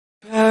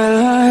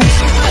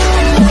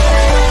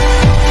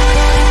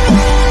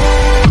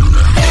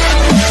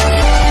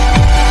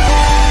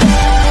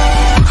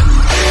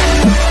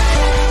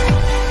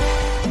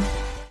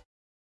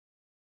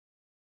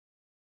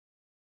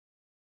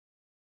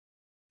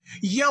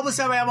Yo, what's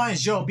up, everyone?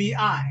 It's Joe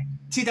B.I.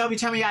 TW,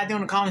 tell me how you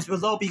doing in the comments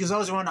below, because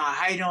those are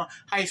how you doing,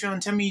 how you feeling.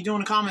 Tell me you doing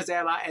in the comments,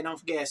 everybody. And don't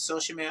forget,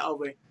 social media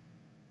over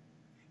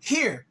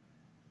here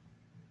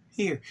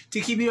to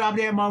keep you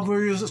updated. More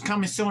videos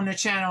coming soon on the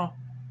channel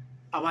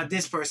about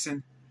this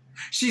person.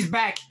 She's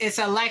back. It's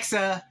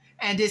AleXa,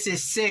 and this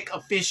is Sick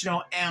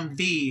Official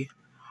MV.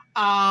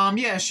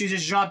 Yeah, she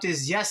just dropped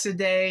this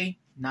yesterday,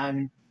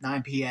 9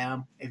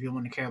 p.m. if you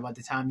want to care about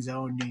the time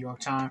zone, New York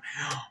time.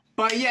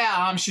 But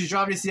yeah, she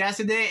dropped this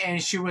yesterday,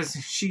 and she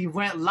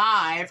went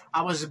live.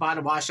 I was about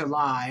to watch her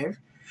live,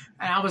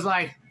 and I was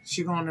like,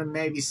 she gonna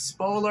maybe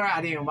spoil her.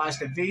 I didn't watch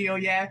the video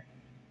yet,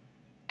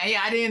 and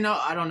yeah, I didn't know.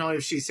 I don't know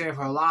if she said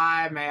for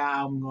live. Maybe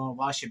I'm gonna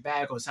watch it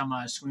back or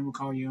somebody screen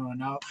record. You don't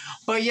know.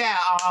 But yeah,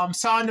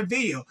 saw in the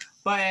video.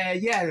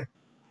 But yeah,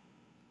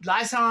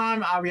 last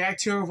time I reacted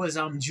to her was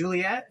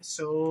Juliet.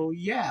 So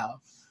yeah,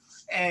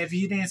 and if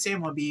you didn't see it,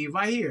 I'm gonna be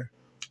right here.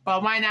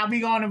 But right now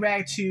we gonna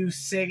react to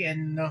Sick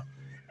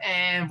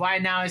and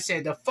right now it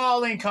said the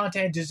following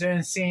content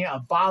doesn't see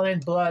a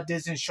violent blood,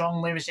 doesn't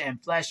strong lyrics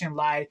and flashing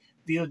light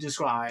video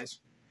describes.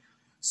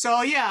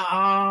 So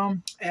yeah,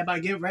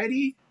 everybody get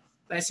ready.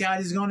 Let's see how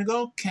this is gonna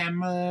go.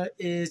 Camera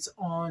is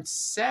on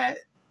set.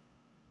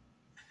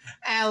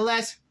 And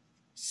let's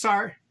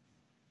start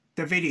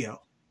the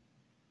video.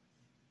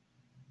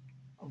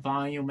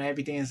 Volume,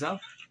 everything is up.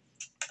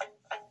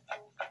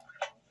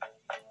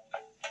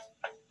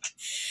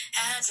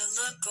 Had to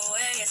look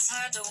away, it's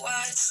hard to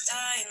watch.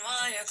 Dying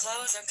while your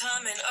clothes are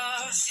coming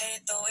off.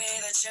 Hate the way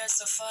that you're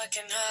so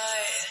fucking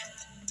high.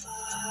 On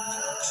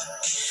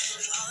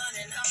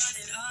and on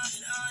and on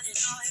and on and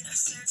on. I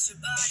search your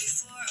body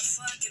for a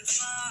fucking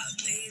flaw.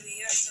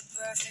 Baby, you're so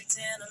perfect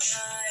and I'm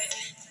not.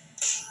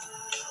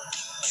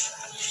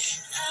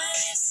 I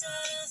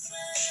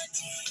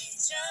suffocate,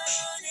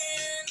 drown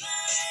in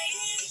my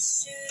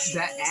issues.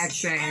 That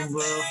accent,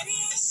 bro.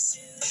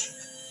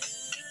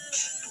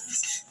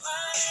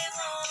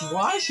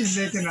 Why is she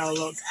making that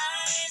look?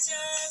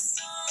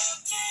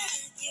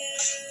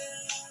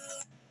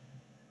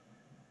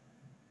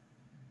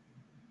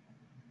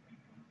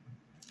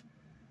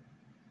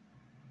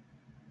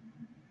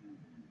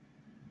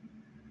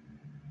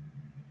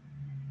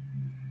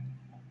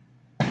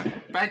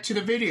 Back to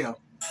the video.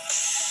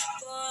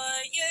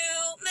 Boy,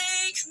 you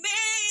make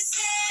me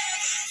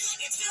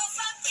sick. It's so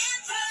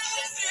fucking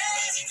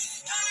perfect.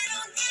 I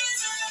don't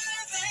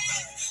deserve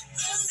it.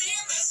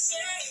 Losing my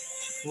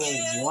Bro,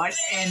 shit. what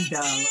in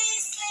the...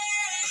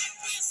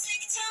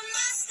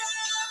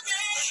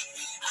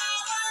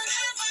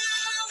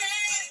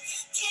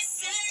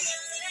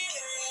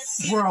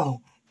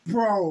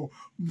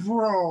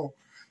 Bro.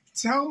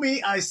 Tell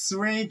me a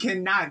swing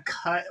cannot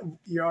cut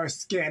your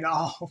skin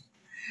off.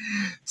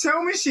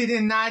 Tell me she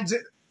did not...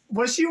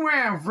 Was she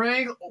wearing a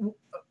ring?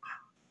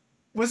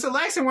 Was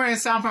AleXa wearing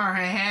something on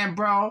her hand,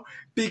 bro?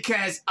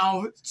 Because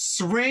a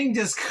string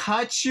just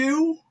cut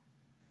you?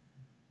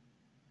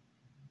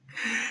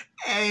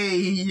 Hey,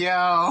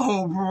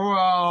 yo,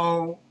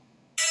 bro.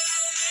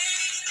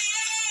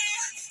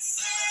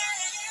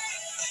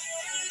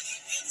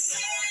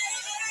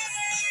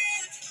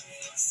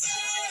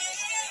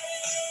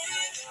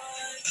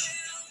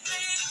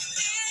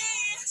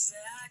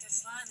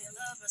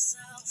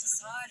 Myself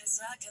as hard as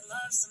I can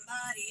love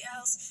somebody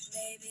else.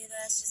 Maybe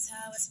that's just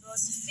how it's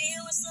supposed to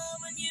feel with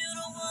someone you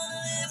don't want to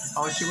live with.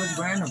 Oh, she was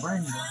wearing a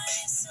ring, though.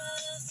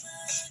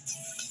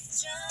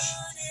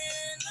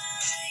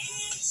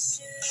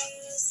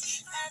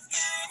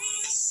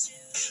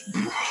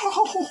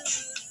 Bro.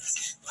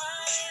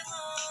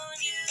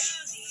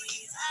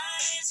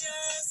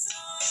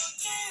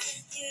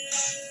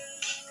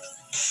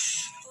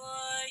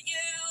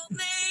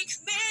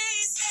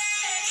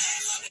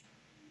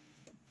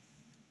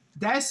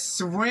 That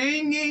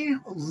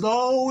swinging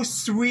low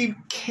sweep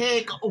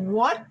kick,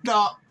 what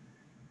the?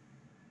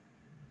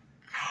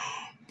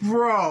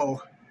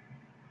 Bro.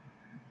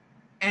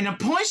 And the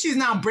point she's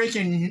not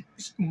breaking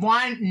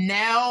one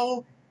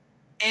nail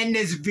in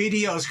this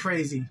video is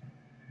crazy.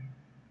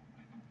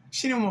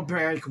 She didn't want to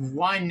break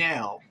one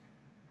nail.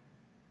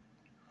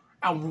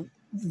 And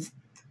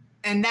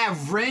that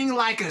ring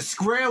like a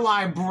square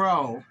line,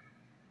 bro.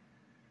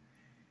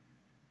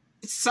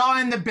 Saw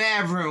in the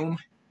bedroom.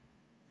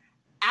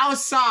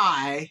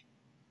 Outside,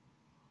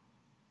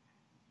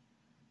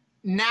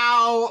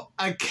 now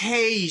a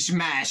cage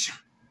match.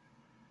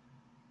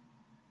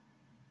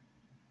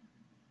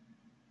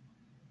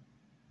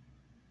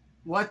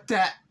 What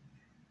the?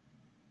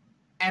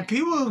 And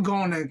people are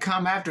going to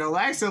come after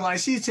AleXa like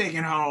she's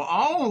taking her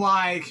own,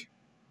 like,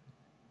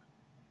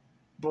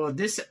 bro,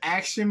 this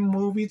action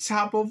movie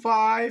type of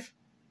vibe.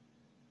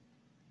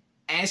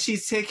 And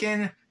she's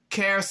taking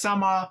care of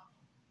someone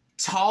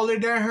taller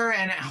than her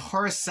and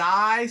her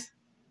size.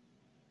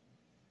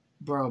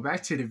 Bro,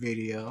 back to the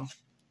video.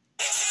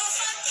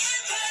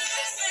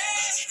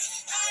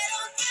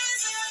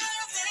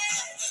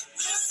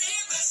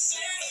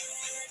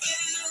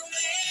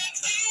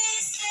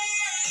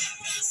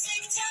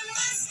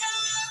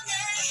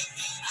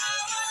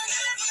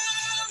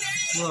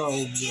 Bro,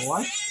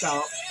 what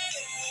the?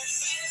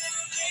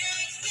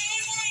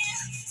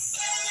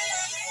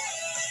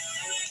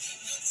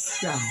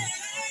 though.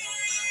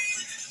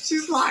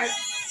 She's like,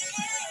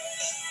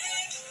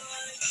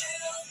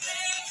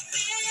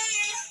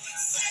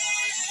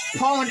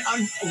 pulling.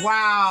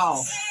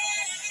 Wow.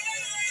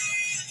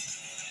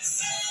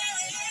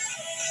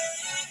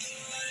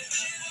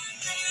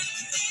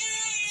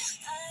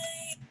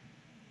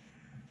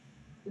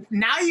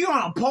 Now you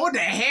gonna pull the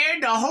hair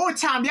the whole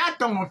time y'all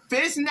throwing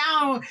fists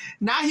now.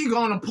 Now you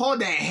gonna pull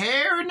the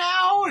hair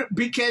now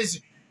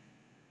because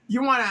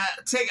you wanna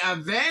take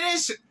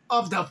advantage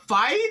of the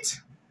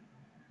fight?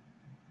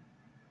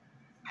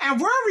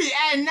 And where are we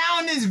at now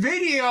in this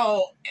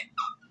video?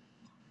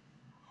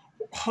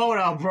 Hold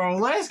up, bro.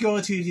 Let's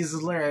go to these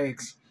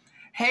lyrics.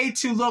 Hate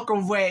to look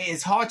away.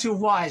 It's hard to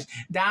watch.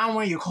 Down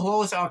when your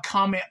clothes are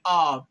coming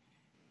up.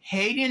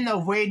 Hating the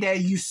way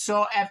that you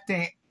so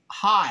effing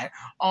hot.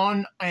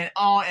 On and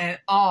on and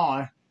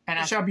on. And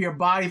I shove your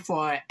body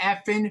for an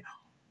effing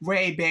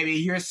way, baby.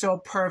 You're so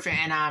perfect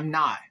and I'm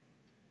not.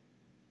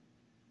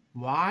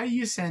 Why are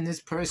you saying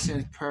this person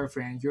is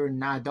perfect and you're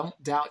not?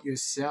 Don't doubt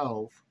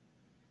yourself.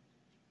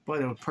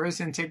 But a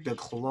person take the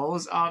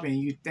clothes off and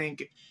you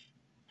think,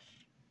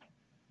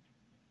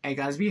 hey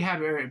guys, be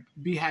happy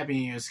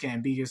in your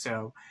skin, be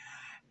yourself.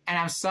 And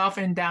I'm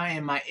softening down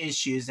in my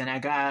issues and I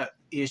got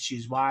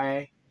issues.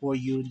 Why will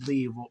you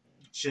leave?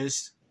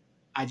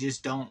 I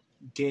just don't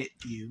get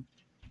you.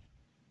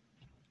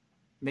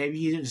 Maybe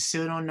you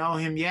still don't know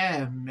him.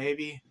 Yeah,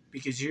 maybe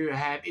because you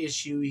have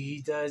issue,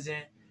 he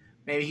doesn't.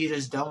 Maybe he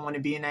just don't want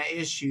to be in that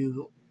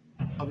issue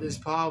of this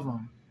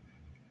problem.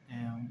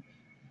 And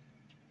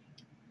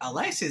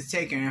AleXa's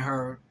taking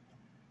her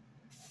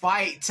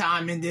fight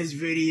time in this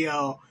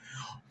video.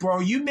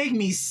 Bro, you make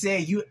me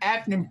sick. You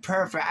acting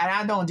perfect, and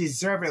I don't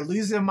deserve it.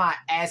 Losing my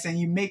ass, and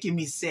you making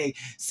me sick.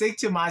 Sick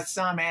to my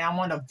son, man. I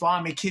want to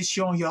vomit, kiss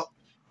you on your...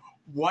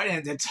 What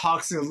in the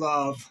toxic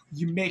love?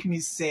 You make me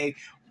sick.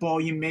 Bro,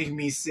 you make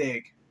me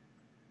sick.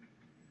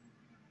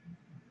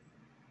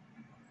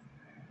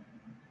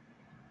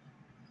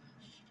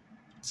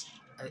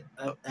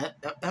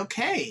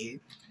 Okay.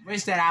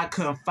 Wish that I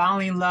could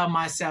finally love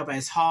myself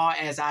as hard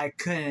as I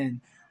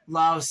couldn't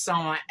love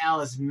someone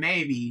else.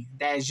 Maybe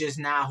that is just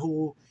not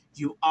who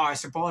you are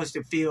supposed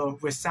to feel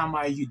with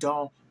somebody you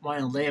don't want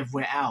to live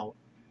without.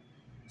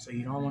 So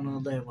you don't want to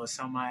live with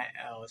somebody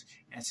else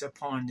and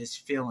support this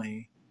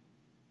feeling.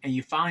 And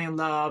you finally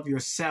love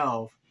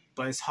yourself,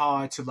 but it's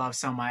hard to love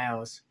somebody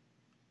else.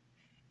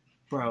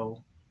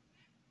 Bro,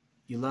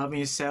 you love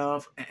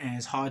yourself and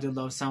it's hard to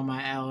love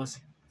somebody else.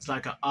 It's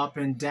like an up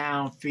and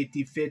down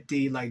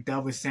 50-50 like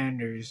double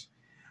standards.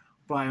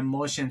 But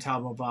emotion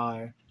top of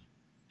vibe.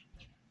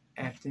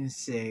 Effing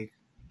sick.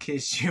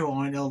 Kiss you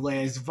on the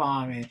legs,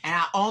 vomit. And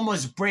I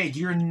almost break.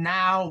 You're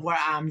now what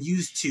I'm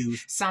used to.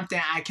 Something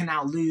I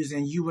cannot lose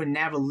and you will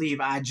never leave.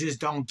 I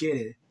just don't get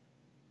it.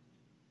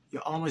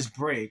 You almost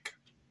break.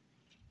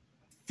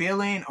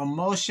 Feeling,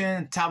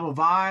 emotion, top of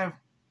vibe.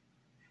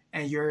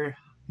 And you're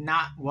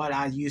not what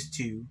I used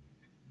to.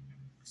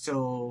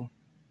 So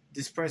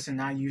this person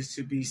not used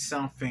to be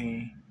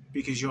something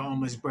because you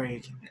almost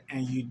break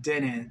and you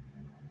didn't.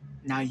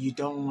 Now you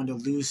don't want to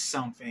lose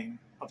something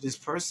of this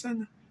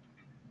person?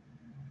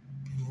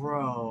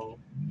 Bro,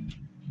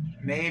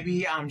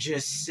 maybe I'm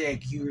just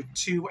sick. You're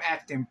too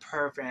acting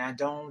perfect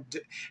and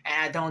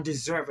I don't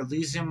deserve it.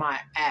 Losing my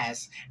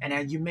ass and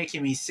then you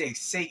making me sick.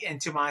 Sick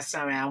into my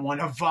stomach. I want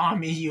to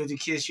vomit you to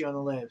kiss you on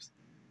the lips.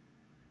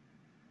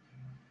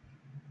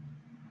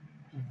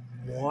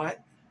 What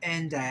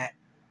in that?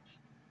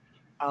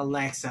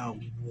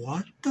 AleXa,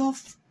 what the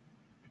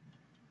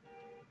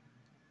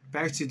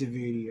Back to the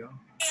video.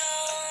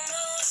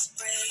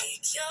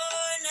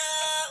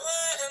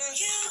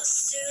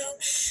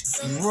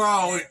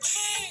 Bro.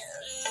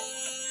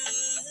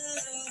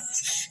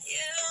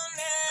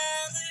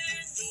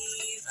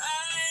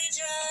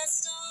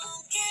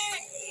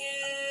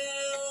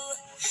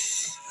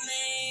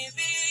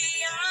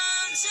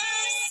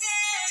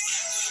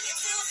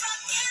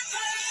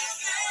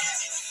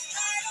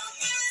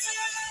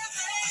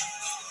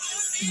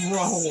 Bro,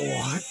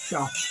 what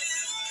the?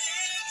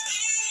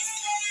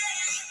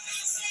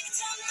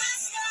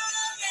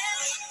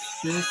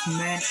 This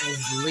man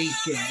is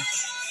leaking.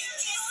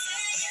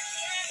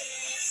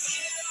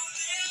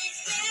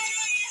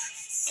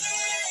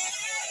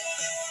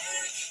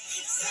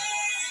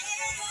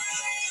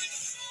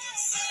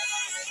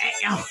 Hey,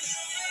 oh.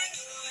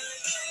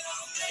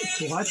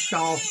 What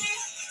the?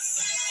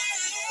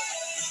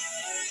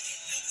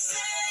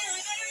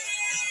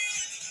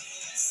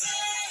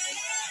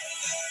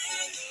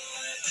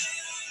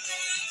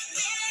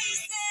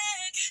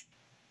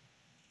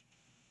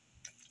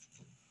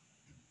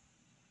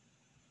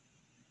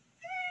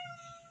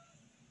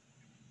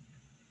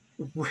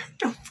 What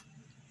the?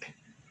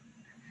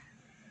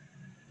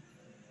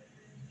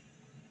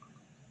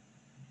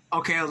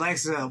 Okay,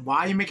 AleXa, why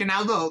are you making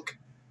that look?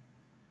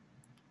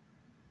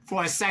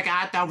 For a second,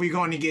 I thought we were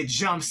going to get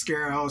jump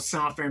scared or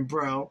something,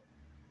 bro.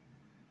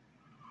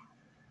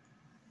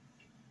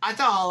 I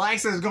thought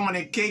AleXa was going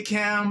to kick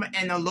him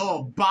in the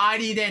little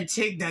body, then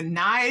take the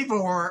knife,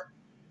 or...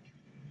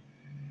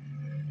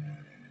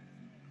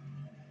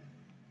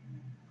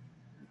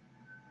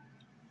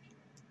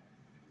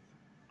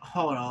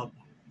 Hold up.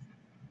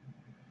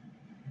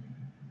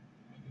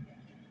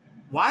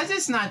 Why is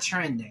this not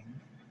trending?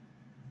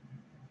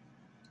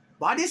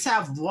 Why does this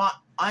have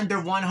under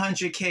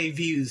 100K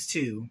views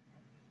too?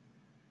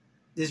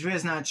 This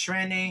video's not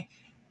trending,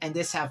 and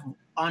this have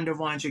under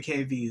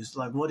 100K views.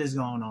 Like, what is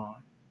going on?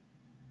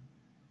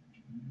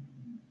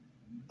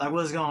 Like,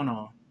 what's going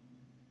on?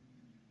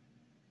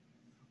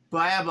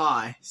 Bye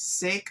Bye,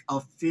 Sick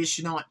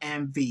Official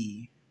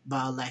MV by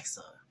AleXa.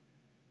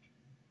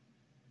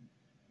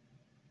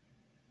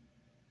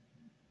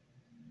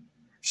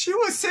 She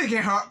was taking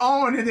her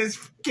own in this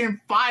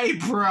fucking fight,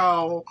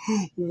 bro.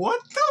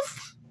 What the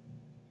f...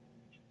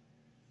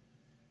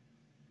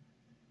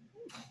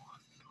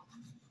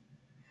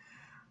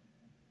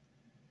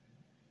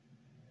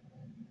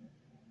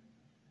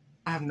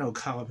 I have no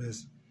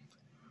comments.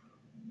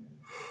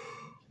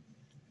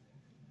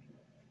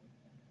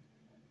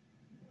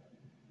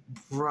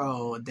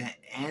 Bro, the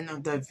end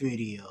of the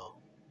video.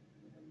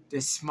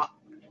 This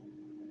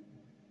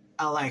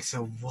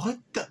AleXa, what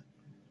the...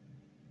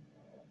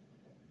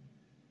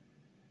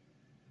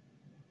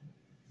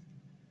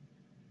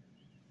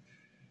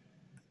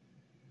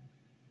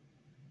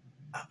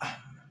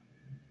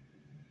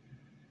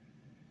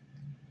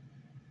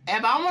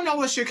 Eb, I want to know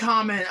what's your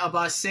comment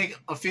about Sick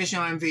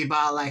Official MV by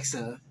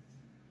AleXa.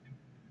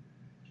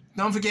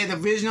 Don't forget the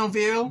original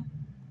video.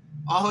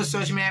 All her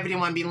social media, everything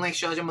want to be linked,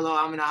 shows them below.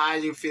 I'm going to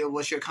hide you feel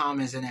what's your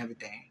comments and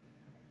everything.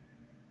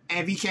 And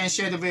if you can,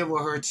 share the video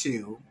with her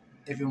too,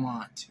 if you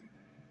want to.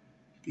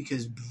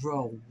 Because,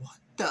 bro, what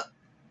the...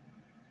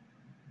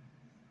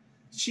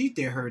 She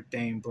did her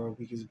thing, bro,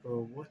 because,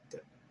 bro, what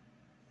the...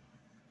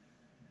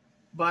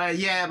 But,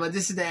 yeah, but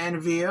this is the end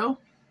of the video.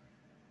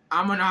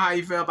 I'm going to know how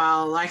you feel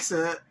about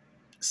AleXa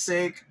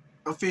Sick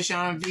Official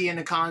MV in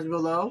the comments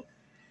below.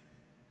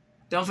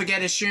 Don't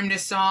forget to stream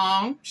this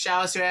song.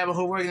 Shout out to everyone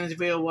who worked in this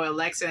video with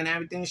AleXa and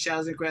everything. Shout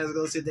out to Grass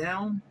Go Sit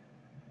Down.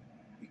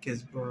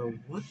 Because, bro,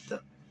 what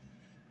the...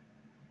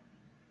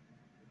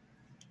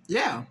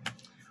 Yeah.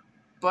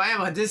 But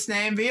anyway, this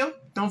name video.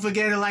 Don't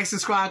forget to like,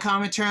 subscribe,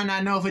 comment, turn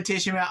that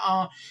notification bell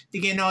on to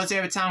get notices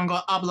every time I'm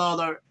going to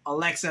upload an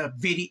AleXa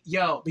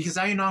video. Because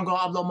I know I'm going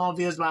to upload more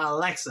videos by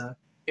AleXa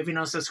if you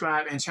don't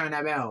subscribe and turn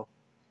that bell.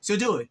 So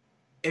do it.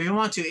 If you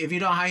want to. If you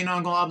don't, how you know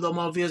I'm going to upload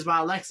more videos by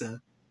AleXa?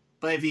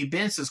 But if you've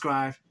been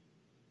subscribed,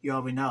 you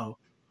already know.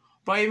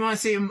 But if you want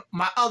to see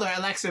my other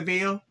AleXa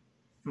video,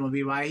 it will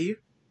be right here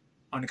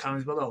on the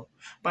comments below.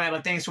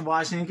 But thanks for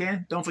watching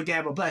again. Don't forget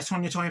about Bless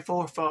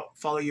 2024.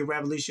 Follow your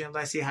revolution.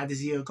 Let's see how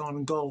this year is going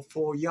to go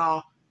for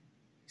y'all.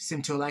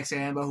 Sim to AleXa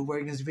and everybody who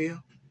worked in this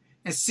video.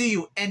 And see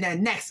you in the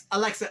next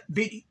AleXa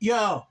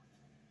video.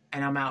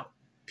 And I'm out.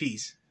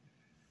 Peace.